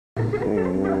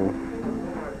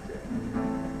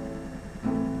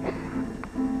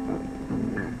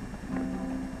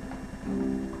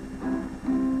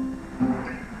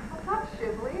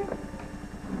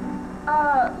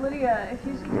Lydia, if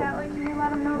you see Natalie, can you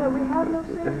let him know that we have no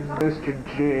savings? Mr.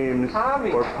 James,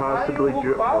 Tommy, or possibly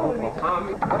follow me,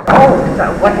 Tommy.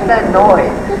 Oh, what's that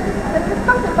noise? There's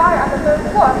something by on the third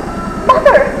floor.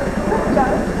 Mother!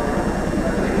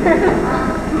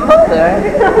 Mother?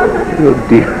 Oh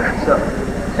dear. So,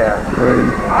 yeah.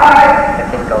 I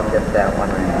think I'll get that one.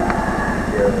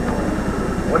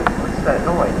 What's that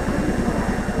noise?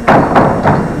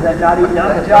 Is that not even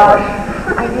up, Josh?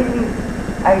 I didn't.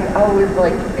 I was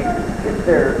like, if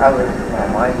there, my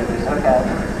mind was just okay.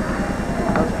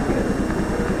 That's good.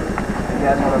 You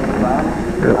guys want to move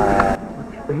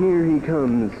on? Here he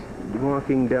comes,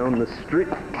 walking down the street.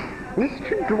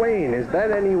 Mr. Dwayne, is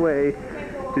that any way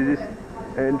to just,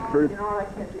 and for... No, I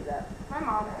can't do that. My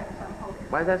mom thinks I'm hilarious.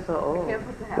 Why is that so old?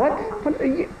 What? What are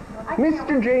you...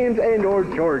 Mr. James and or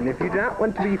Jordan, if you do not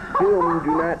want to be filmed,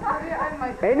 do not...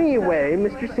 Anyway,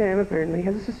 Mr. Sam apparently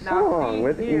has a song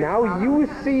with... Now you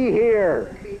see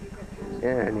here.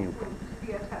 Anyway.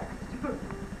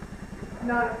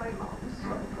 Not my mom's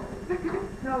phone.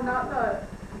 No, not the...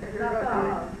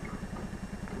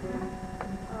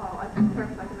 Oh, I think for a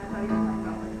second I thought you were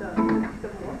talking about like the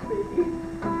wolf baby.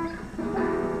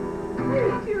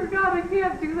 Dear God, I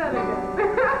can't do that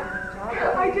again.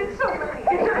 I did so many.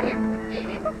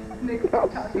 Now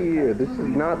see here, this is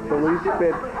not the least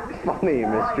bit funny,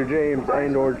 Mr. James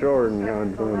and or Jordan.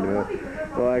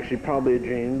 Well, actually, probably a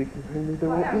Jane, because there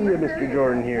won't be a Mr.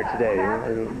 Jordan here today. I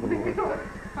don't know.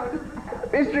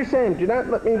 Mr. Sam, do not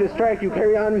let me distract you.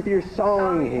 Carry on with your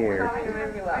song here. I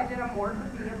did a more.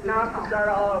 Now I have to start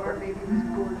all over. Baby was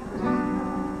gorgeous.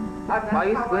 Why are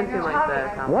you squinting like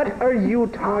that, Tommy? What are you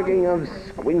talking of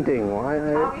squinting? Why?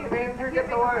 Tommy, man, forget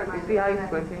the word. You see how he's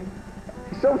squinting?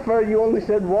 So far, you only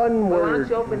said one Why word. don't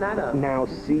you open that up? Now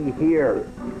see here.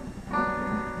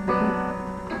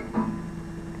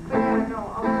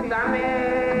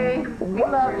 Tommy! We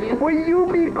love you. Will you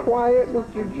be quiet,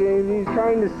 Mr. James? He's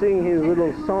trying to sing his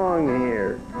little song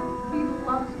here. He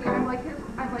loves me. I'm like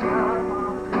our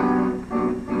mom.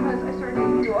 Because I started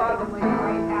dating you all like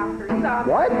right after.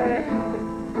 What?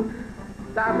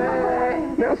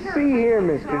 Tommy! Now see here,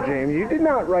 Mr. James. You did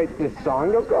not write this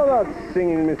song. Don't go out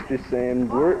singing Mr.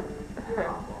 Sam's word.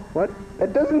 What?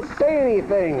 That doesn't say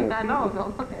anything. I know,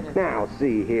 don't look at it. Now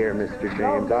see here, Mr.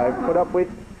 James. I've put up with...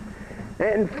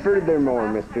 And furthermore,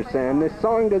 Mr. Sam, this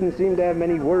song doesn't seem to have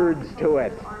many words to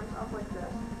it.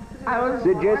 I was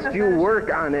Suggest you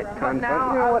work on it, Confront.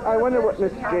 You know what? I wonder what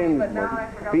Mr. James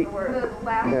wants.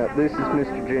 Yeah, this is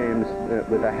Mr. James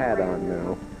with a hat on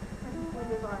now.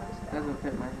 Doesn't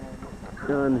fit my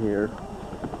head. On here.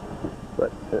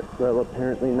 But, well,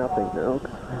 apparently nothing now,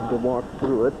 'cause I have to walk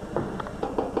through it.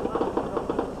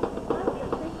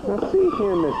 Now see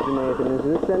here, Mr. Nathan, is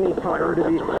this any time to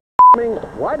be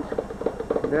what?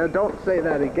 Now don't say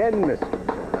that again, Mr.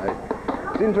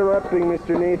 It's interrupting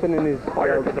Mr. Nathan in his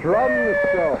drum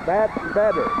show. That's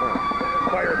better.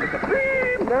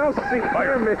 Now see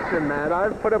here, Mr. Matt,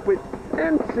 I've put up with...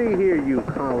 And see here, you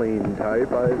Colleen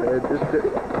type.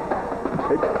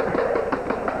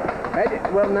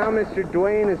 Well, now Mr.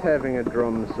 Dwayne is having a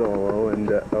drum solo, and,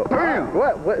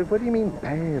 What do you mean,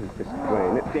 bam, Mr.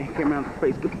 Dwayne? It came out of the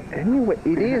face. Anyway,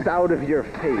 it is out of your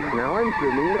face. Now I'm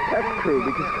filming the test crew,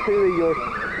 because clearly you're...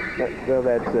 Well,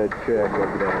 that's a check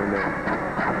over there, no.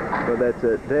 Well, that's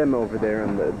them over there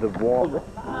on the wall.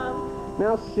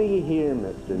 Now see here,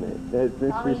 Mr. Nate.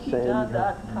 Mr. Sam.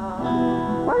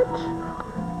 What?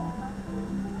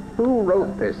 Who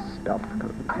wrote this stuff?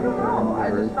 I don't know. I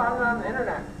just found it on the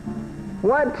internet.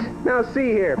 What? Now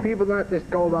see here, people not just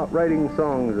go about writing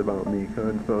songs about me,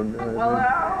 Confront. Well,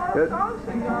 there are a lot of songs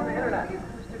for you on the internet.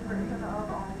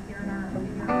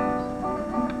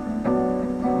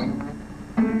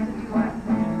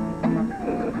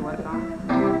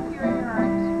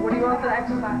 What do you want the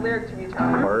next lyric to be,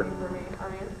 Tommy? Heart. For me, I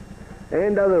mean.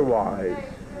 And otherwise.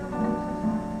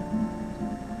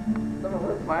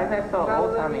 Why is that so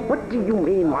old, Tommy? What do you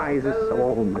mean, why is this so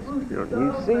old, Mr.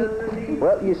 You see?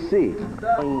 Well, you see.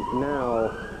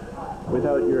 Now,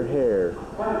 without your hair.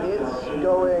 It's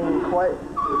going quite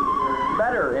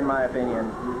better, in my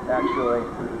opinion, actually.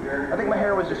 I think my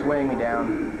hair was just weighing me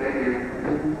down.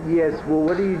 Yes, well,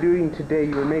 what are you doing today?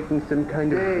 You're making some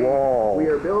kind of wall. We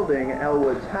are building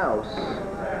Elwood's house.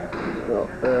 Well,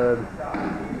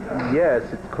 yes,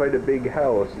 it's quite a big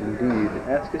house, indeed.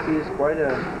 That's because he is quite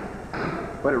a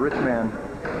rich man.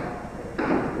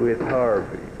 With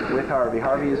Harvey. With Harvey.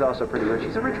 Harvey is also pretty rich.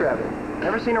 He's a rich rabbit.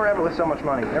 Never seen a rabbit with so much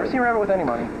money. Never seen a rabbit with any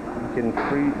money. He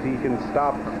can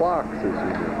stop clocks as you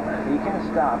do. He can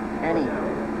stop any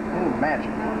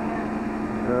magic.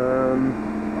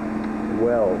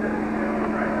 Well,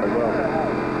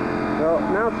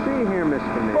 now see here,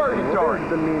 Mr. Nathan. Purgatory. What is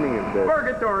the meaning of this?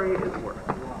 Purgatory is work.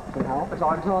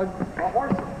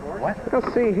 What? Now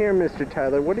see here, Mr.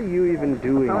 Tyler, what are you even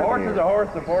doing A horse here? is a horse,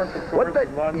 a horse, of course. What the?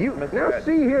 Now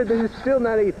see here, this is still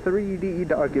not a 3D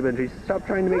documentary. Stop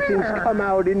trying to make things come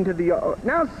out into the...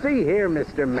 Now see here,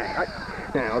 Mr.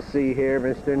 Now see here,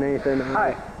 Mr. Nathan.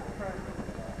 Hi.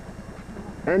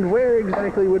 And where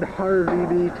exactly would Harvey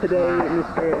be today,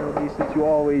 Mr. Harvey, since you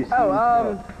always see...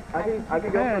 I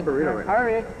could go for a burrito right now.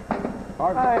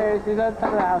 Harvey. Hi, he's at the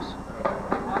house.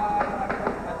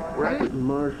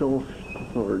 Marshall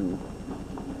Thornton.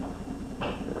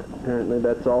 Apparently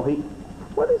that's all he...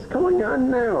 What is going on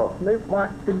now? They've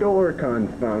locked the door,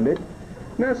 confound it.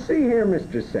 Now see here,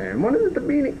 Mr. Sam. What is the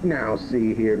meaning? Now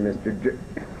see here, Mr.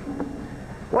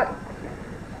 What?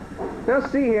 Now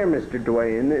see here, Mr.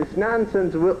 Dwayne. This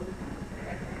nonsense will...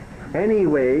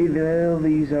 Anyway, well,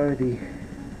 these are the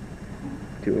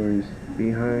doors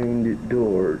behind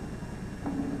doors.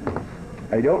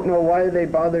 I don't know why they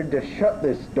bothered to shut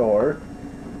this door,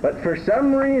 but for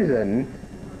some reason,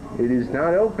 it is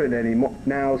not open anymore.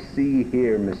 Now see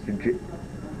here, Mr.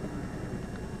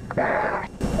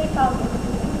 Hey, Paul.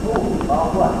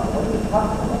 What?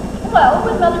 Well,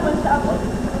 when Mother went to Uncle...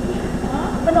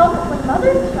 When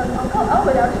Mother took Uncle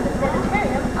Elwood out to the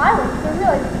sanitarium, I went to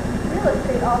the real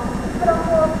estate office. But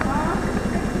Uncle...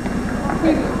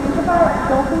 Think about it.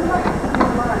 Don't think about it.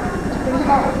 Think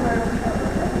about it.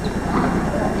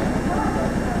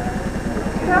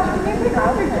 Can you take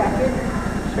off your jacket?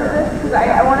 Sure. Because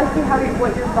I want to see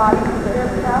what your body is.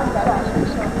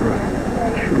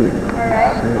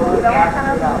 Alright? You don't want to kind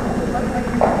of look like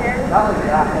you're scared.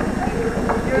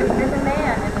 You're the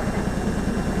man.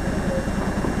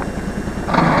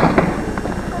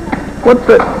 What's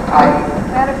it? I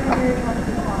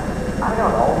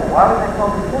don't know. Why would they call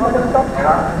me stuff? They're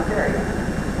not scary.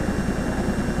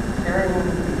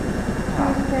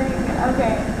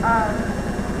 Okay,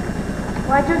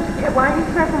 why don't you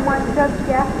start from Judge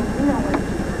Gaffney? You know what?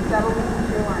 That'll be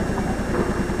your line.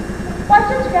 Why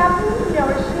Judge Gaffney? You know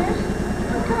where she is?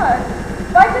 Good.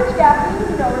 Why Judge Gaffney?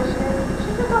 You know where she is? She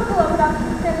took Uncle Elwood out to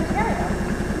the sanitarium.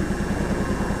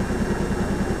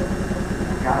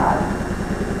 God.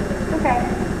 Okay,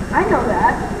 I know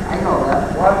that. I know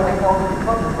that. Why would they call me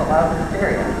something so loud and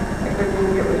scary? I couldn't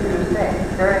even get what she was saying.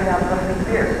 Staring out something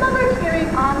fierce. Mother's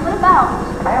hearing on what about?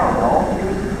 I don't know. She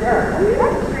was staring.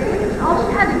 That's strange. All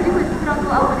she had to do was put Uncle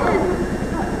Elwood in.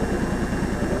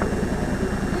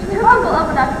 She took Uncle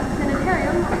Elwood out to the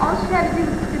sanitarium. All she had to do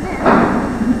was put him in.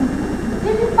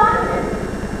 Did you find it?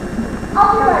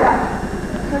 I'll be right up.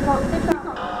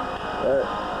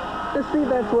 See,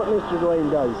 that's what Mr. Dwayne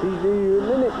does. The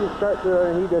minute you start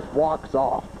there, he just walks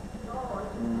off.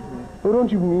 Well, don't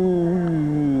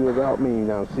you about me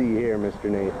now? See here, Mr.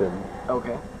 Nathan.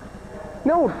 Okay.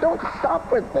 No, don't stop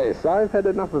with this. I've had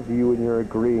enough of you and your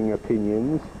agreeing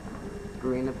opinions.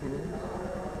 Green opinions?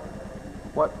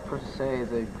 What per se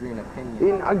is a green opinion?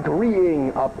 In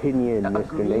agreeing opinion,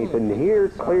 Mr. Nathan. Hear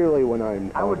clearly when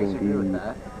I'm I would talking to disagree with you.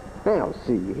 that. Now,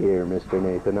 see here, Mr.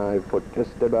 Nathan. I've put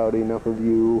just about enough of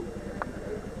you.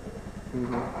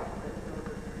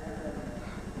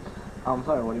 I'm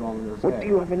sorry, what do you want me to say? What do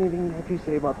you have anything to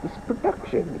say about this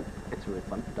production? It's a really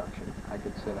fun production. I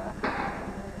could say that.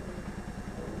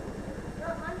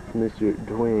 Mr.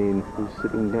 Dwayne, who's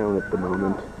sitting down at the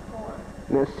moment.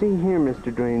 Now, see here, Mr.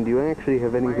 Dwayne, do you actually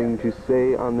have anything to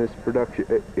say on this production?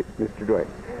 Mr. Dwayne.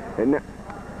 And now...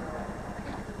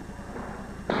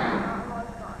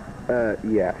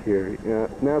 yeah, here.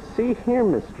 Now, see here,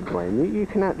 Mr. Dwayne, you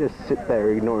cannot just sit there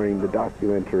ignoring the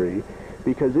documentary,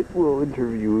 because it will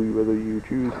interview you whether you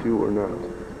choose to or not.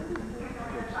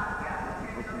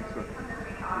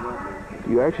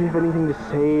 Do you actually have anything to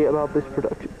say about this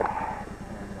production?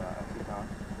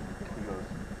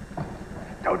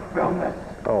 Don't film this.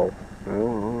 Oh. Well,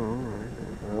 all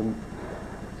right.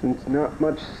 Since not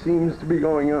much seems to be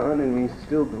going on and we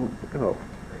still don't... Oh.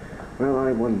 Well,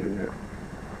 I wonder now.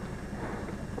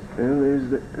 And there's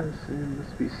the... There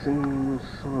must be singing a little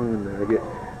song in there. I get...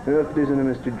 Well, if it isn't a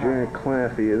Mr. Jack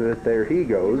Claffey, there he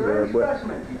goes. He's a rare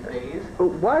specimen these days.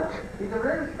 What? He's a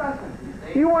rare specimen these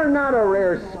days. You are not a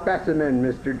rare specimen,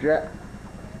 Mr. Jack.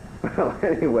 Well,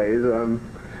 anyways,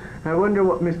 I wonder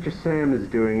what Mr. Sam is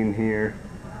doing in here.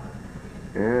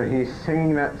 He's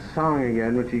singing that song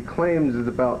again, which he claims is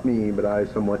about me, but I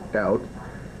somewhat doubt.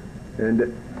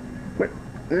 And,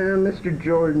 Mr.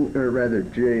 Jordan, or rather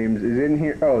James, is in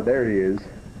here. Oh, there he is.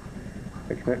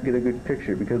 I cannot get a good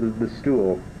picture because of the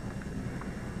stool.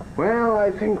 Well,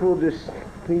 I think we'll just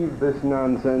leave this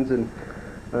nonsense and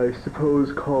I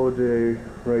suppose call it a day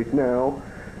right now.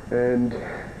 And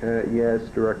yes,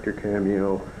 director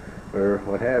cameo, or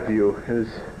what have you, as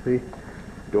the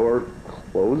door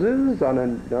closes on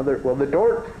another. Well, the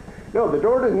door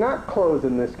does not close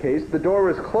in this case. The door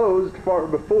was closed far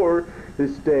before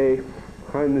this day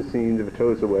behind the scenes of a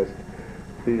Tosa West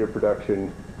theater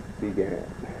production began.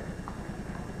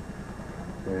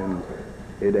 And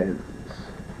it ends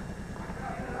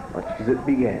much as it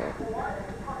began.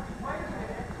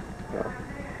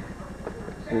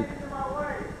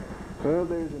 Well,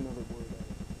 there's another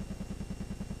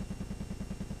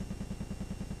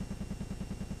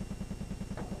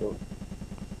word.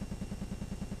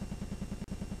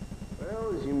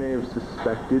 Well, as you may have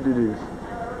suspected, it is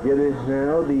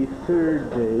now the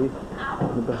third day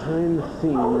of the behind the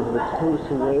scenes of the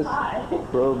Tosa West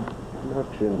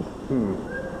Production.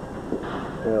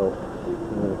 Well,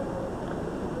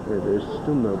 there's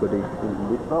still nobody.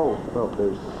 Oh,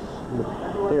 there's.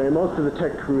 Anyway, most of the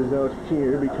tech crew is out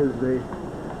here because they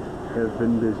have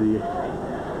been busy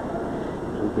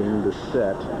moving the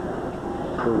set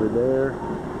over there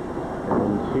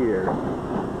and here.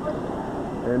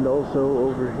 And also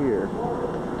over here.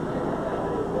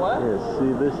 What? Yes,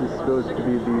 see, this is supposed to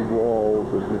be the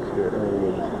walls of Mr.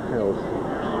 Elwood's house.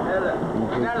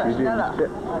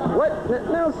 What?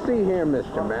 Now see here,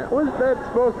 Mr. Matt. Was that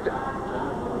supposed to...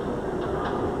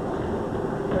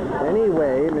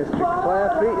 Anyway, Mr.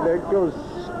 Claffey, there goes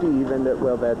Steve, and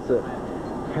well, that's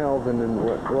Calvin, and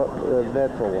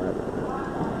that's a lot.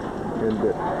 And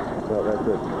well, that's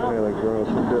kind of like gross.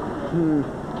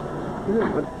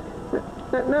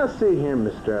 Now see here,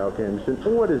 Mr. Alkinson,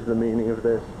 what is the meaning of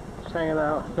this? Just hanging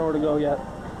out, nowhere to go yet.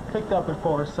 Picked up at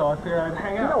 4, so I figured I'd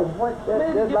hang out. You know what?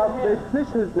 This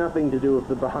has nothing to do with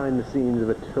the behind the scenes of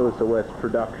a Tosa West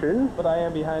production. But I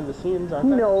am behind the scenes,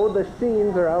 aren't I? No, the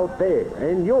scenes are out there,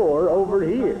 and you're over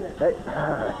here.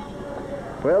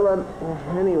 Well,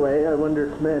 anyway, I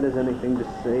wonder if Matt has anything to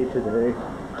say today.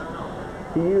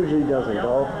 He usually doesn't,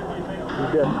 though.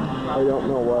 I don't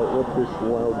know what this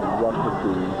loud ruckus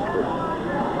is, but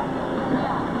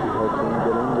he hopes I'm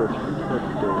getting this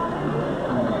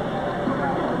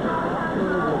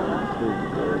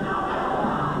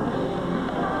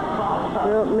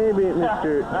Well, maybe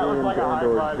Mr. James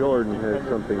and/or Jordan has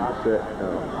something to say.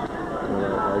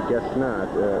 I guess not.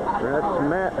 Perhaps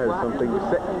Matt has something to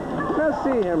say. Now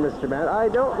see here, Mr. Matt, I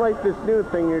don't like this new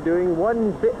thing you're doing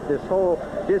one bit, this whole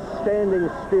just standing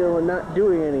still and not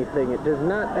doing anything. It does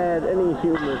not add any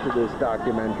humor to this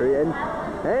documentary, and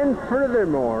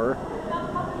furthermore...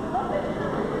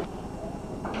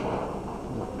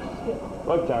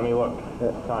 Look, Tommy, look.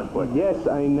 Conflict. Yes,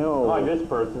 I know. Like this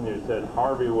person who said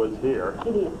Harvey was here,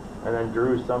 and then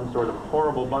drew some sort of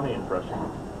horrible bunny impression.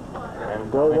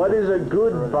 And well, what is a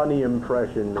good bunny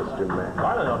impression, Mr. Matt?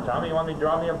 I don't know, Tommy. You want me to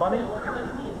draw me a bunny?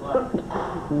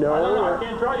 No. I don't know. I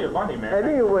can't draw you a bunny, man.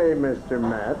 Anyway, Mr.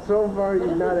 Matt, so far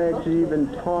you've not actually even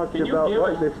talked about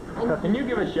what this... Can you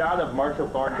give a shot of Marshall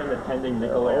Thornton attending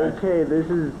Nicolaire's? Okay, this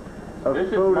is a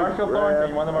This is Marshall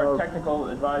Thornton, one of our technical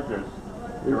advisors.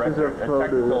 This is a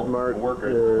photo of Mark,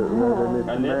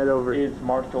 and this over. is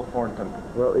Marshall Thornton.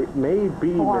 Well, it may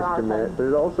be, Mr. Matt, but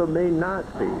it also may not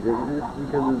be. Just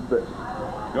because of the...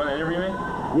 You want to interview me?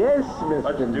 Yes, Mr.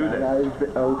 Let's do this.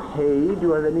 Okay, do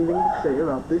you have anything to say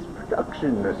about this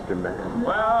production, Mr. Matt?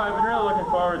 Well, I've been really looking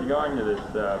forward to going to this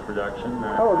production.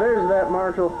 Oh, there's that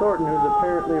Marshall Thornton who's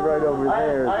apparently right over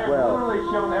there as well. I have literally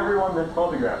shown everyone this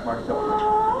photograph, Marshall.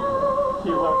 He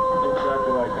looks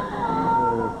exactly like him.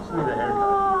 Just need a haircut.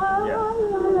 Yes.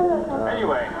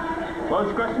 Anyway, what was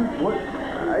the question? What?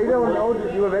 I don't know.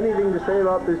 Did you have anything to say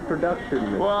about this production,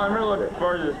 Mr. Well, I'm really looking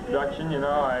forward to this production. You know,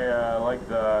 I like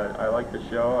the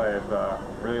show.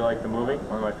 I've really liked the movie.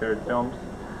 One of my favorite films.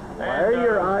 Why are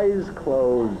your eyes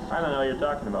closed? I don't know what you're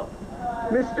talking about.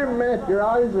 Mr. Matt, your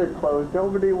eyes are closed.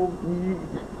 Nobody will...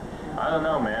 I don't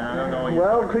know, man. I don't know what you're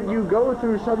Well, talking could about. you go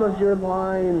through some of your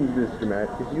lines, Mr. Matt?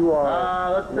 Because you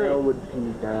are... let's see. Elwood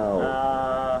P. Dow.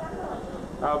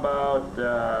 How about,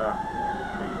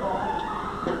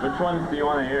 which ones do you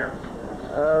want to hear?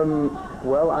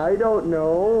 Well, I don't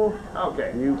know.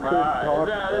 Okay. You could talk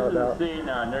this is about... a scene,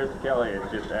 Nurse Kelly has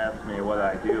just asked me what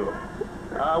I do.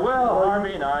 Well,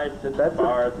 Harvey and I sit That's at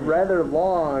bars. rather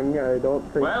long, I don't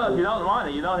think... Well, if you don't want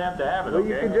it, you don't have to have it, Well, okay?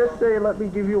 you could just say, let me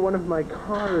give you one of my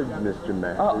cards, Mr.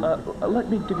 Matt. Let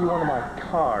me give you one of my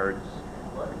cards.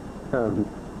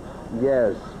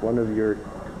 Yes, one of your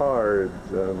cards,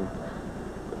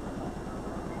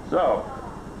 So,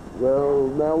 Well,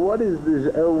 now what is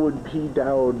this Elwood P.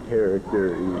 Dowd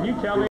character? can you tell me